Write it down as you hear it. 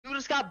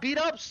just got beat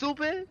up,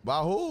 stupid.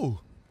 By who?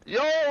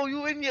 Yo,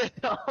 you in your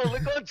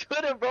look on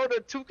Twitter, bro.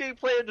 The 2K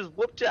player just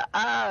whooped your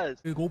ass.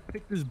 Hey, go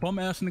pick this bum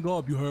ass nigga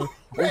up, you heard?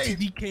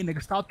 OTDK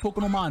nigga, stop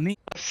talking on my name.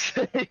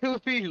 You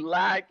be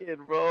lacking,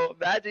 bro.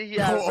 Imagine he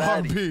had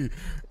RB.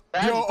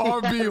 Yo,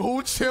 RB,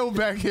 who chill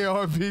back here,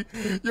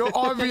 RB? Yo,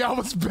 RB, I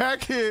was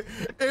back here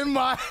in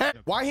my head.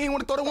 Why he ain't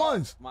want to throw the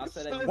ones?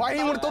 Why he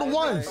ain't want to throw the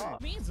ones?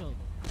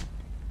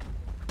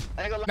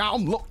 Nah,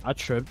 I'm look. I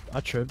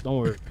tripped. Don't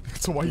worry.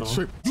 So why you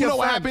tripped? You know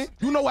what happened?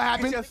 You know what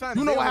happened?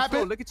 You know what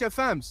happened? Look at your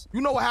fams. You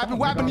know what happened?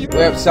 What happened to you?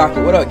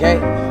 WebSocket, what up,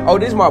 gang? Oh,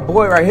 this is my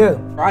boy right here.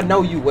 I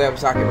know you,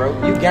 WebSocket, bro.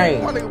 You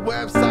gang. My nigga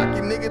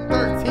WebSocket, nigga,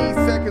 13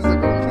 seconds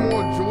ago. Come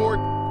on,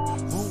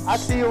 Jordan. I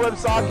see you,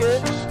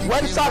 WebSocket.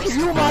 WebSocket,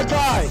 you my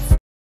guy.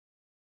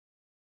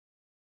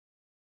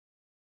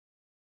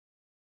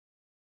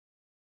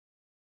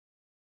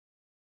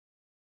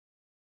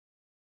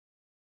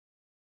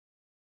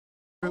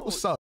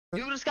 What's up?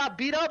 You just got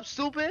beat up,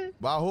 stupid.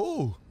 By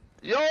who?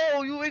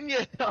 Yo, you in your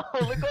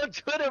look on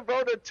Twitter,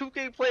 bro. The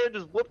 2K player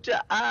just whooped your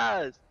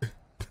ass.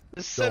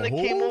 The center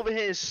came over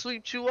here and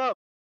sweeped you up.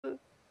 The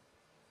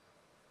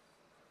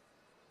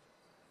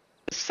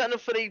center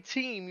for their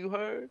team, you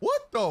heard?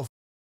 What the f?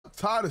 I'm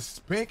tired of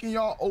spanking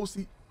y'all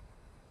OC.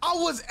 I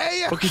was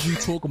AF. What is you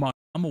talking about?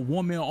 I'm a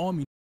one-man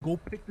army. Go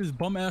pick this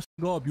bum ass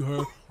nigga up, you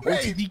heard?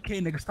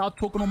 OTDK nigga, stop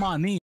talking on my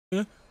name.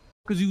 What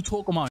is you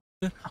talking about?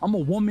 I'm a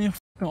one-man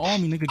fucking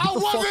army, nigga. Get I the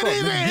fuck wasn't up,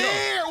 even nigga.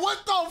 here.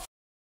 What the f?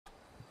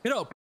 Get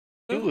up.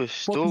 You a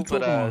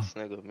stupid ass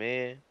nigga,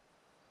 man.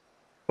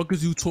 What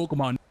is you talking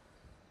about?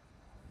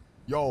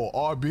 Yo,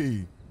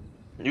 RB.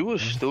 You a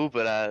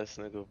stupid ass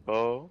nigga,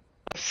 bro.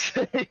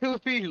 You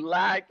be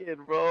lacking,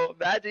 bro.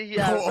 Imagine he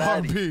had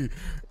RB.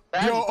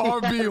 Yo,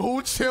 RB,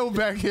 who chill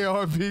back here,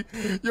 RB?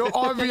 Yo,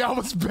 RB, I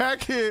was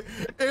back here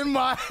in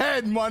my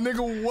head, my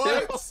nigga.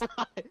 What?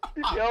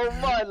 Yo,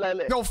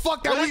 man, yo,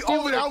 fuck that. We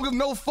over there. I don't give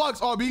no fucks,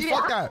 RB.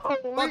 Fuck that.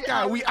 Fuck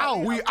that. We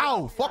out. We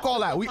out. Fuck all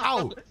that. We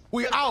out.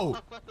 We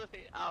out.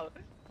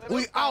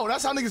 We out.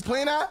 That's how niggas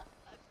playing that?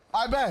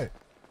 I bet.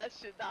 That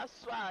shit not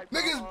swag,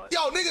 niggas,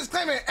 yo, niggas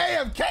claiming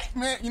AFK,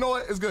 man. You know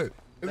what? It's good.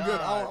 It's good.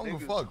 I don't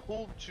give a fuck.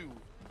 Hooped you.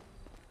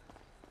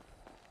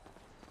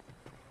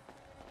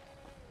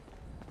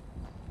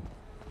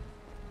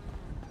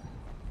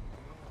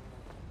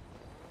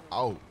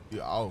 Out.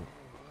 Yeah, out.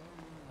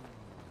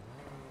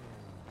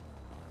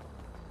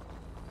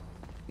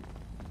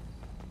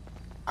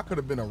 I could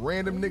have been a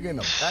random nigga in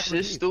the back of the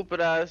This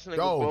stupid ass nigga,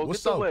 yo, bro.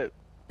 what's Get up? the whip.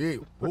 Yeah,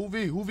 who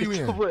V we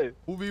in?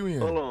 Who V we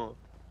in? Hold on.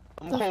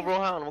 I'm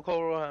gonna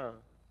call Rohan.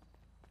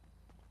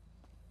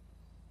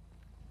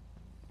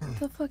 What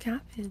the fuck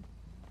happened?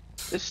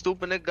 This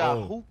stupid nigga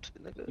got hooped,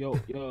 nigga. Yo.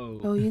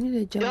 Oh, you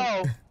need to jump.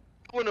 Yo, you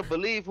wouldn't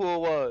believe who it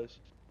was.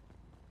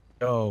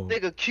 Yo.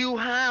 Nigga, Q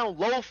Hound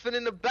loafing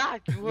in the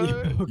back, you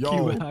heard?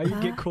 Yo. How you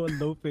get called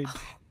loafing?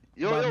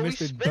 Yo, we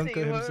Mr. spinning, Dunker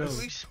you heard?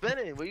 himself. We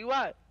spinning. Where you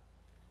at?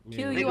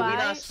 Q, nigga, we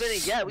not spinning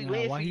yet. We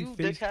waiting for you,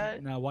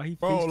 dickhead. Nah, why he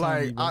bro,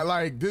 FaceTime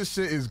like, me, this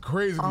shit is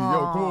crazy. Yo, come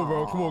on,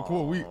 bro. Come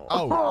on. We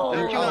out.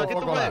 Yo, Q Hound, get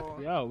the whip.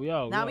 We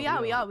out. Nah, we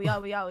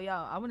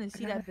out. I wanna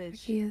see that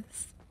bitch.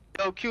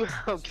 Yo, Q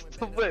Hound, get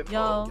the whip.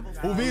 Yo.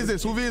 Who V is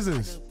this? You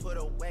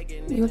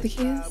want the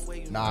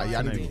keys? Nah, yeah,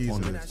 I need the keys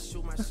to this.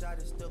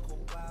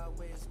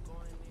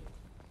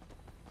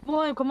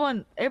 Come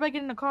on. Everybody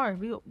get in the car.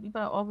 We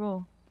better all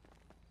roll.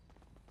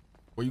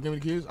 Well, you give me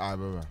the keys? Alright,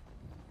 bro.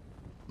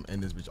 I'm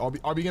in this bitch.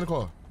 RB get in the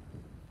car.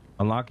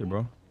 Unlock it,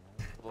 bro.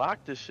 Lock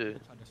this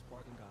shit.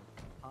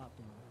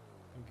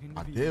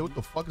 I did. What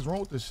the fuck is wrong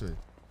with this shit?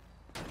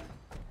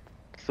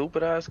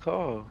 Stupid ass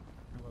car.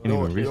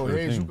 Yo,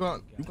 Hayes, you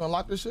gonna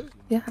lock this shit?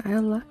 Yeah, I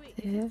unlocked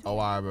it. Oh,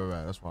 alright, bro.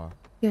 That's why.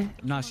 Yeah.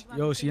 Nah,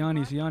 yo,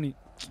 Siani.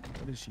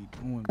 What is she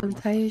doing? I'm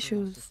tired of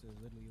shoes.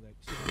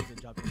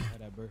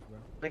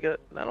 Nigga,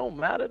 that don't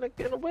matter. Nigga,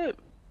 get in the whip.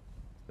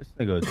 This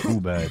nigga is too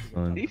bad,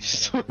 son. You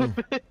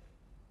stupid.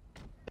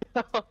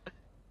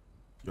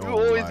 You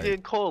always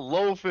getting called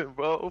loafing,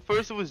 bro.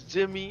 First it was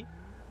Jimmy,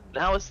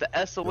 now it's the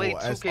SOA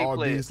 2K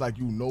player. It's like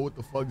you know what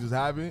the fuck just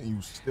happened and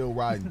you still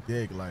riding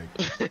dick. Like,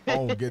 I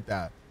don't get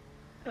that.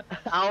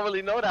 I don't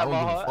really know that, my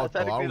heart. I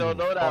technically don't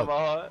know that, my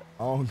heart.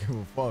 I don't give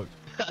a fuck.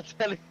 I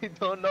technically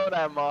don't know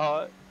that, my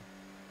heart.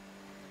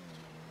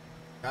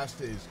 That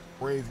shit is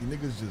crazy.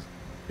 Niggas just,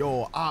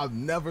 yo, I've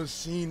never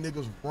seen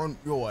niggas run,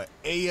 yo, an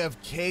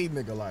AFK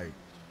nigga. Like,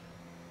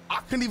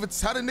 I couldn't even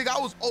tell the nigga I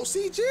was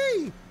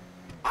OCG.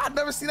 I've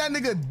never seen that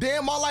nigga a day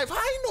in my life. How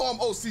you know I'm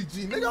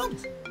OCG,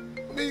 nigga?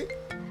 I mean,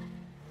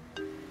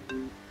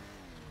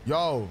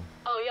 yo.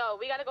 Oh, yo,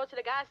 we gotta go to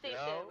the gas station.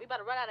 Yo. We about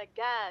to run out of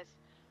gas.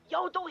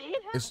 Yo, don't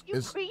hit him.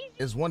 You crazy?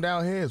 It's one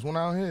down here. It's one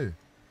out here.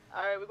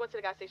 All right, we're going to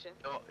the gas station.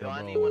 Yo,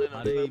 I need one of them.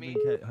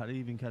 How did he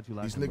even catch you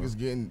lacking,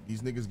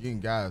 These niggas getting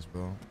gas,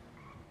 bro.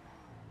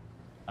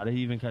 How did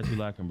he even catch you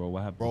lacking, bro?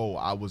 What happened? Bro,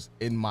 I was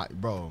in my,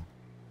 bro.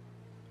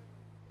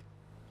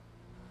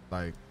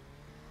 Like,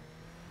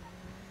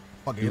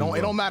 fuck it. It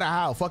don't matter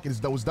how. Fuck it.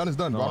 What's done is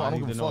done, bro. I don't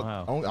give a fuck.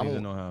 I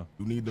don't know how.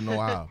 You need to know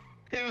how.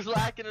 He was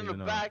lacking in the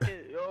back,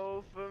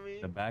 yo, for me.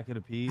 The back of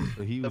the piece.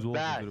 So he was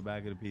walking through the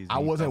back of the piece. I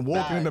wasn't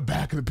walking in the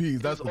back of the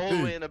piece. That's the thing. All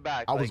the way in the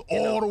back. I was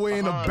all the way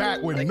in the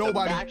back with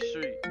nobody. Back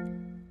street.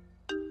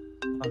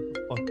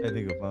 Fuck that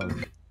nigga,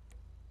 man.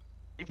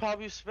 He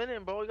probably was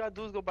spinning, bro. All you gotta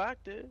do is go back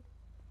there.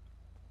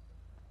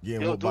 Yeah,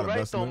 yo, what do about right the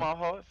best though, my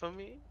heart, for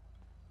me.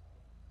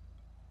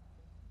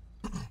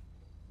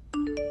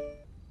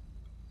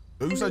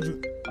 You said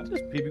you. I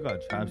just peep you got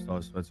trap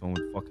star sweats on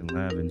with fucking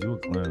Lavins. You a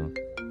clown.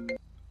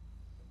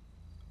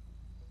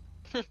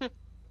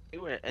 He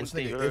went This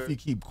nigga, if he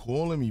keep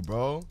calling me,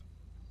 bro.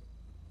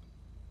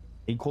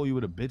 He call you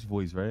with a bitch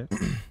voice, right?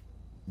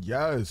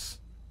 Yes.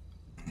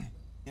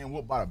 And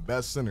what about the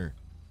best center?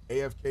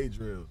 AFK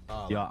drills.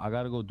 Yeah, I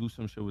gotta go do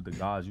some shit with the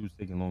guys. You was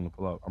taking long to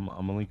pull up. I'm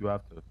gonna link you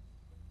after.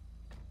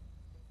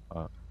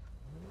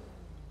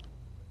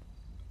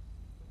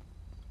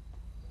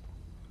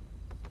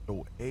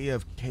 Yo,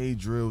 AFK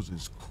drills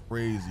is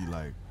crazy.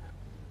 Like,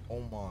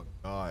 oh my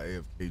god,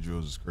 AFK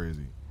drills is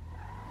crazy.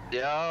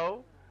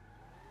 Yo.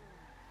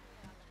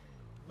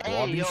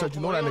 Hey, you said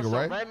you know that nigga,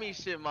 right? Remy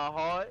shit, my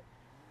heart.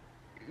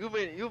 You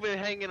been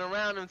hanging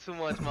around him too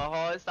much, my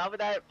heart. Stop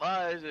with that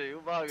shit.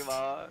 You bugging, my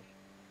heart.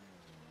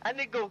 That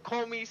nigga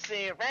call me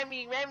saying,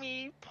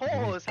 Remy,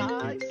 pause,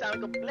 huh? He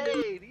sound like a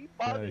blade. He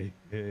bugging.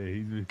 Yeah,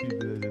 he's been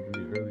that shit to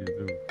me earlier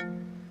too.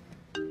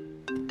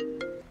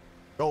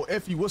 Yo,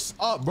 Effie, what's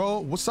up, bro?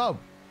 What's up?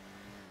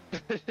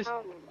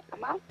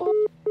 My fault.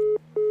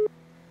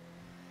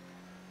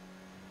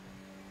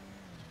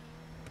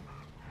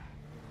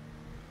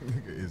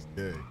 Nigga is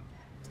gay.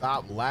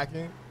 Stop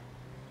lacking.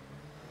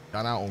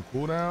 Got out on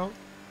cooldown.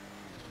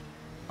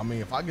 I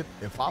mean, if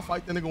I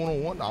fight the nigga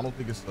one-on-one, I don't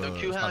think it's No,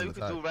 Q, how you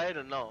can do right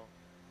or no?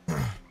 What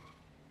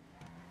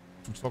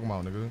you talking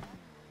about, nigga?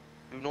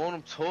 You know what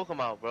I'm talking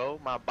about, bro?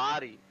 My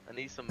body. I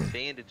need some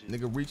bandages.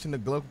 Nigga, reach in the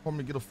glove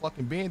compartment and get a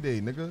fucking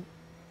band-aid, nigga.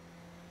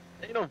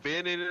 Ain't no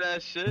band-aid in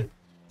that shit.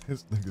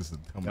 This nigga's a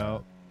dumb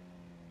Yo.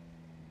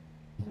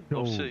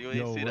 Oh shit, you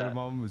ain't see that. I'm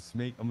gonna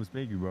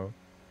spank you, bro.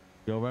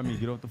 Yo, Remy,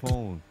 get off the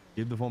phone.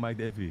 Give the phone back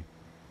to Effie.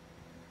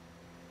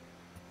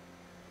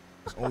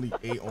 It's only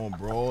 8 on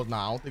brawls.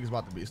 Nah, I don't think it's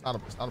about to be. It's not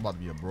about to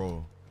be a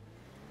brawl.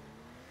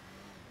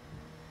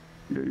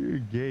 You're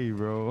gay,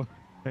 bro.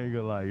 I ain't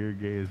gonna lie, you're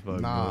gay as fuck.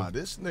 Nah, bro.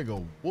 this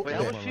nigga. Wait,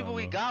 how much people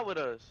we got with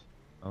us?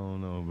 I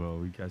don't know, bro.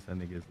 We catch that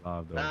nigga's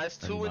live though. Nah, it's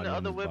 2 in the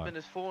other whip and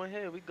it's 4 in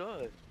here. We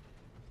good.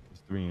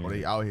 It's 3 in Oh,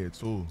 they out here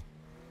too.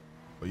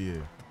 But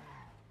yeah.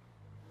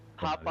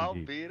 Hop out,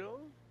 beat him.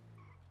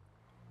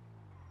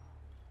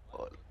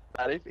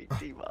 Nah, they fake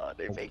team,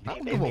 they fake team. I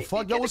don't give a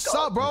fuck. Yo, what's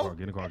up, bro?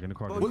 Get in the car, get in the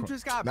car. Bro, you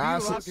just got Nah,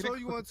 beat. I saw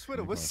you on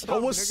Twitter. What's up? Yo,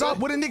 what's up?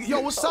 What a nigga?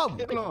 Yo, what's up?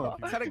 Tell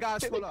the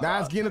guys pull up.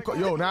 Nas get in the car.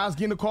 Yo, Nas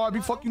get in the car. Be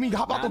fuck you mean?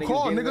 Hop out the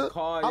car, nigga.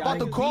 Hop out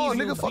the car,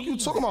 nigga. Fuck you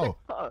talking about?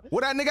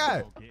 Where that nigga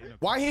at?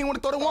 Why he ain't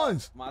want to throw the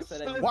ones? Why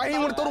he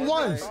ain't want to throw the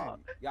ones?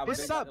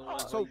 What's up?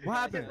 So what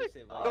happened?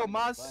 Yo,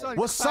 my son.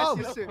 What's up?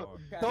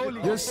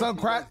 Your son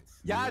crack?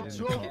 Y'all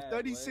drove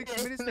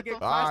 36 minutes to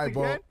get All right, crashed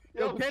bro. again?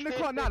 Yo, get in the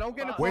car now. Don't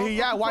get in the car. Where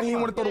he at? Why he ain't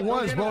want to throw the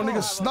ones, bro?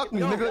 Nigga snuck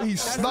me, nigga. He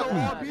snuck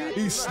me.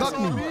 He snuck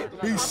me.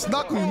 He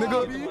snuck me,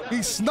 nigga.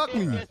 He snuck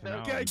me.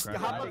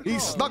 He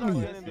snuck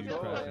me.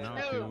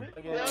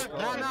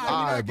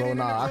 Alright, bro.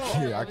 Nah, I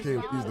can't with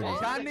these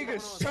niggas. Y'all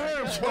niggas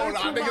serve. Yo,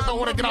 y'all niggas don't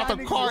want to get out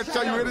the car and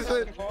tell you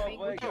anything.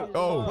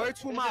 Yo. Word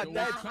to my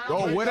dad.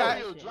 Yo, where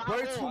that?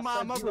 Word to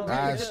my mother.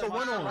 Nice. Get the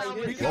one on.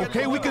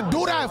 Okay, we can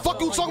do that.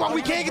 Fuck you talking about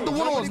we can't get the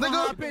one-ons,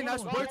 nigga.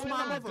 That's word to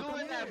my mother.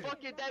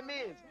 Fuck it, that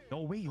means.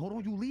 No, wait, hold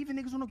on. You leaving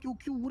niggas on the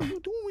QQ. What are you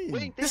doing?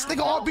 Wait, This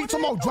nigga RB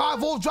talking about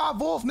drive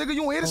off, nigga.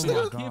 You don't hear this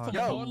nigga?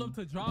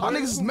 My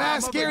niggas is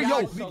mad scary.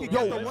 Yo,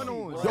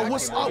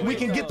 what's up? We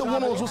can get the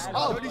one-ons. What's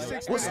up?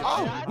 What's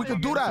up? We can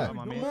do that.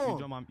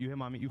 You hit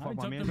my man. You fuck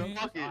my man, bro.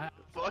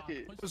 Fuck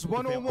it. It's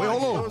one-on-one. Wait,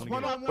 hold on.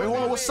 Wait, hold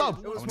on. What's up?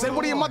 Say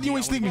what to your mother you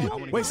ain't sneak me.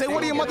 Wait, say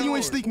what to your mother you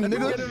ain't sneak me,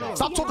 nigga.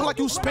 Stop talking like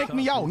you spank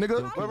me out,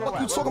 nigga. What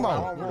you talking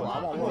about?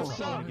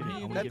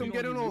 Let them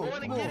get it on.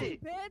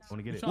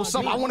 What's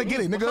up? I want to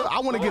get it, nigga. I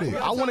want to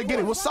get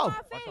it. What's up?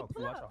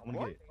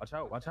 Watch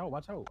out. Watch out.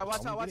 Watch out.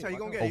 You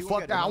gonna get Oh, it.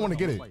 fuck that. I want to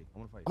get it. I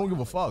don't give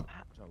a fuck.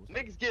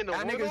 Niggas getting the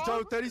That niggas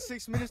drove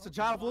 36 minutes to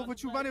drive over.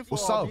 What you running for?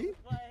 What's up? Who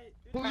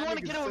you want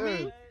to get it with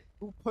me?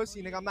 You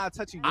pussy, nigga. I'm not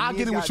touching you. I'll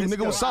get it with you,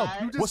 nigga. What's up?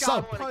 What's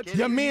up? punched.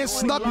 Your man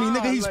snuck me,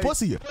 nigga. He's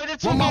pussy.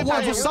 Run my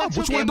ones. What's up?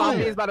 What you want to do?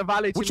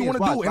 What you want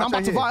to do? And I'm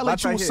about to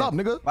violate you. What's up,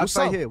 nigga? What's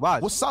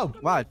up? What's up?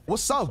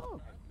 What's up?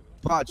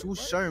 Watch, you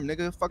sherm,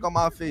 nigga. Fuck on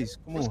my face.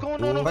 Come on. What's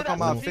going on over Fuck there? on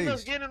my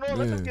Females face. getting it on.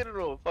 Let them get it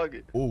on. Fuck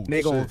it.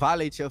 Nigga gonna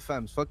violate your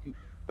fams. Fuck you.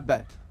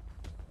 Bet.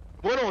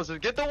 One-ons.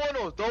 Get the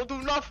one-ons. Don't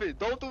do nothing.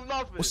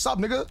 What's up,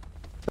 nigga?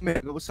 Come here,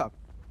 nigga. What's up?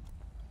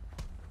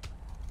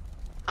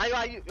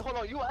 Hold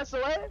on. You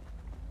SOA?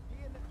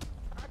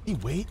 He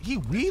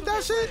weaved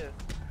that shit?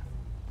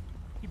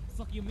 He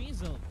fuck your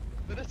means up.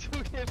 But the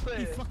 2K player.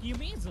 He fuck your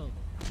means up.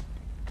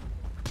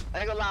 I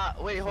ain't gonna lie.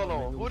 Wait, hold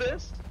on. Who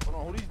this? Hold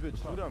on. Who these bitches?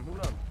 Who them?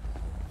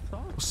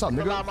 What's up, Lie,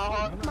 nigga? my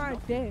heart. My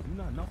dick. You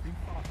not nothing.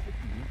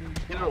 550, nigga.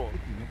 Get it on.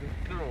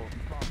 Get it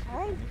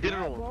on. Get it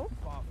on.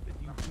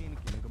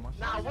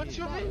 Nah, what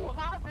you mean? What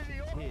happened to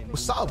you?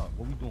 What's up?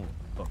 What we doing?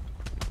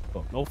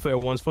 No fair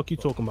ones. Fuck you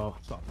talking about.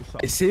 What's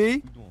up?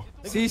 See?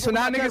 See, so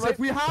now niggas, if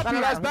we hop you,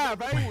 that's bad,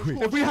 right?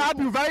 If we hop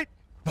you, right?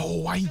 No,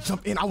 why he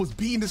jump in? I was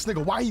beating this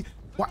nigga. Why?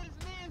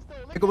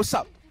 Nigga, what's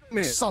up?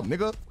 Man. What's up,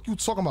 nigga? What you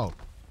talking about?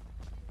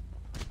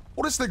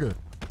 Who this nigga?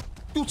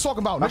 What you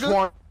talking about, That's nigga?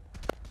 one.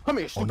 Come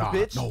here, stupid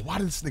bitch. No, why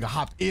did this nigga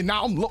hop in?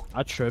 Now I'm look.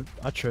 I tripped.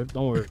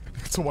 Don't worry.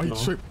 So why you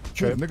trip,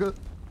 nigga?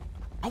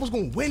 I was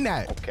gonna win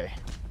that. Okay.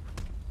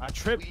 I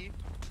tripped.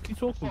 What you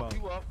talking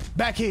about?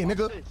 Back here,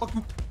 nigga. Fuck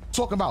you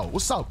talking about?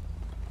 What's up?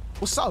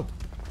 What's up?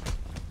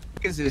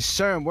 Niggas is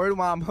Sherm. Word to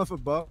my mother,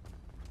 bro.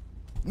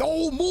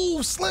 No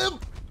move, Slim.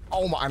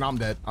 Oh my, and I'm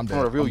dead. I'm dead.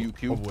 I'm the real you,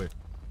 Q. Over with.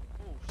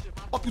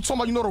 Fuck you talking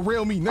about? You know the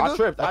real me, nigga. I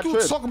tripped. Fuck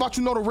you talking about?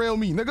 You know the real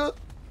me, nigga.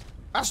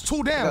 That's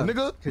two down,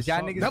 nigga. Cause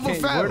y'all niggas never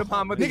came. found. Word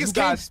upon mother,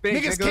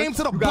 Niggas came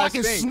to the block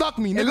and snuck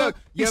me, nigga. Look,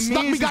 You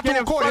snuck me, got to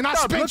record, and I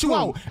spanked you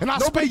out. And I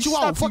spanked you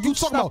out. Fuck you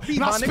talking about?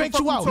 And I spanked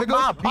you out,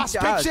 nigga. I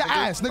spanked your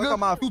ass,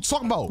 nigga. You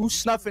talking about? Who's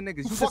snuffing niggas?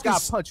 You just fucking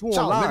got punched. You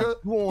online.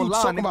 You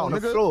online, nigga, on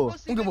the floor.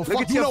 Don't give a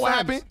fuck. You know what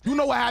happened? You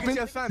know what happened?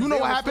 You know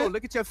what happened?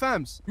 Look at your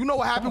fems. You know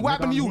what happened? What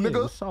happened to you,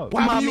 nigga?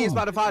 What happened to you?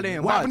 About to violate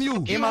him. What happened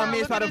to you? My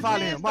man's about to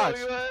violate him.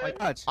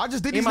 Watch. I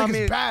just did these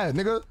niggas bad,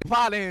 nigga.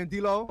 Violate him,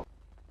 D-Lo.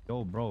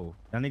 Yo, bro.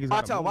 That niggas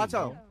Watch out, watch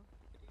out.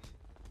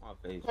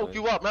 Hook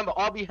you up. Remember,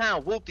 RB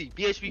Hound, Whoopty,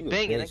 BHB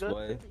banging,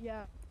 nigga.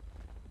 Yeah.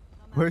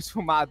 Where's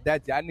for my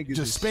dad? Y'all niggas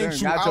just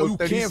spank you out. You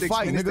can't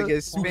fight,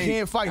 nigga. You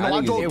can't fight. No,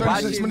 I drove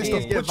 36 minutes to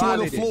put you on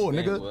the floor,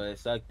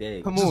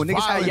 nigga. Come on,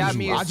 niggas say y'all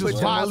me. I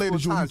just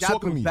violated you. You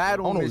talking to me. I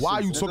don't know why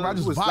you talking. I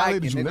just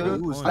violated you,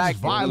 nigga. I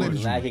just violated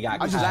you.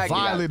 I just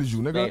violated you,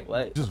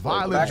 nigga. Just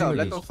violated you.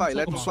 Let them fight.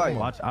 Let them fight.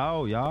 Watch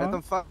out, y'all. Let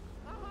them fight.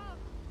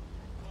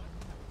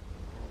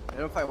 Let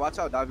them fight. Watch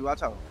out, Davey.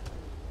 Watch out.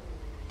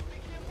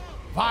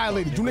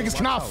 Violated. You niggas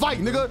cannot fight,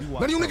 nigga.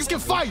 None of you niggas can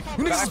fight.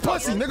 You niggas is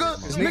pussy, nigga.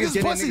 Niggas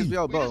is pussy.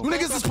 You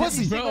niggas is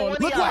pussy.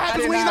 Look what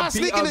happens when he not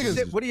sneaking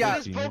niggas. What are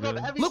y'all?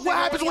 Look what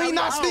happens when he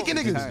not sneaking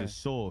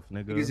nniggas.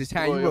 Niggas is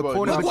telling you a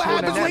corner. Look what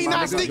happens when he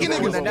not sneaking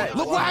niggas.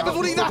 Look what happens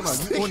when he not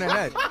sneaking.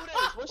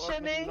 What's your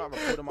name?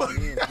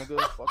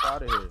 Fuck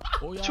out of here.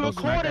 To a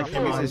corner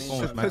for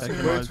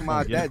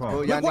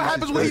Look what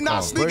happens when he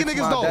not sneaking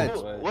niggas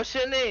though. What's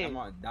your name?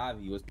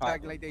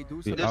 Like they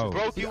do so. Just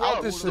broke you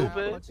up,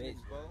 stupid.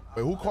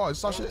 Wait, who called?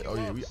 Such shit? Oh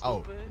yeah, we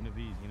out.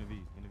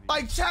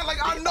 Like chat, like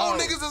I know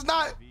niggas is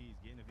not.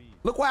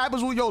 Look what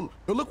happens when yo.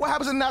 Look what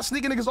happens in not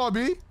sneaking niggas,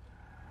 RB.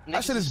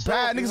 That shit is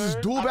bad. Niggas is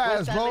doob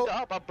ass, bro.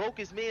 I broke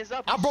his man's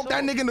up. I broke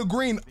that nigga in the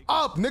green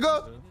up,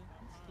 nigga.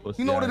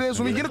 You know what it is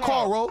when we get a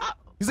car, bro.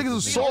 These niggas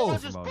is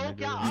soft. These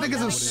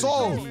niggas is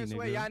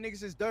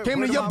soft.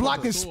 Came to your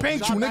block and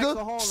spanked you,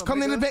 nigga.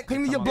 Come in the back,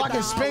 came to your block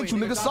and spanked you,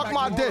 nigga. Suck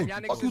my dick.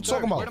 What you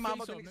talking about?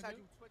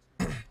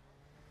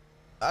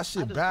 That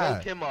shit bad.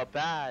 Broke him up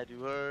bad,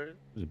 you heard?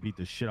 Just beat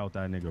the shit out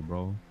that nigga,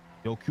 bro.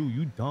 Yo, Q,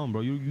 you dumb, bro.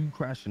 You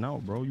crashing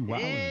out, bro. You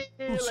wildin'.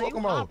 What you talking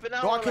about?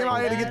 Yo, I came out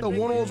here to get the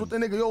one-ons with the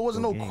nigga. Yo,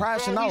 wasn't no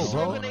crashing out,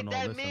 bro.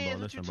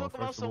 Listen, bro.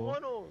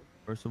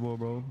 First of all,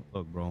 bro,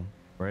 look, bro,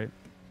 right?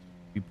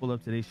 We pull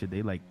up to this shit,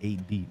 they like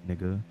 8 deep,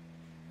 nigga.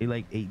 They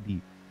like 8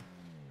 deep.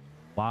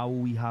 Why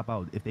would we hop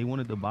out? If they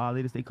wanted to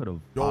violate us, they could have.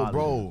 Yo,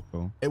 bro,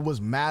 it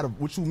was mad.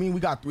 What you mean? We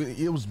got 3.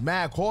 It was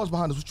mad cars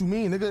behind us. What you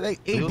mean, nigga? They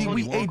 8 deep.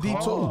 We 8 deep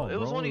too. It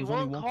was only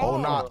one car. Oh,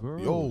 nah.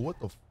 Yo, what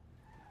the?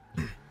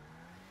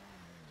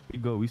 We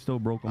go. We still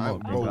broke them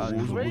up, bro. Was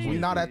we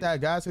not at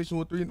that gas station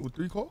with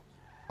three cars?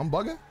 I'm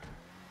bugging.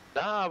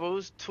 Nah, bro, it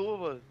was 2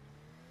 of us.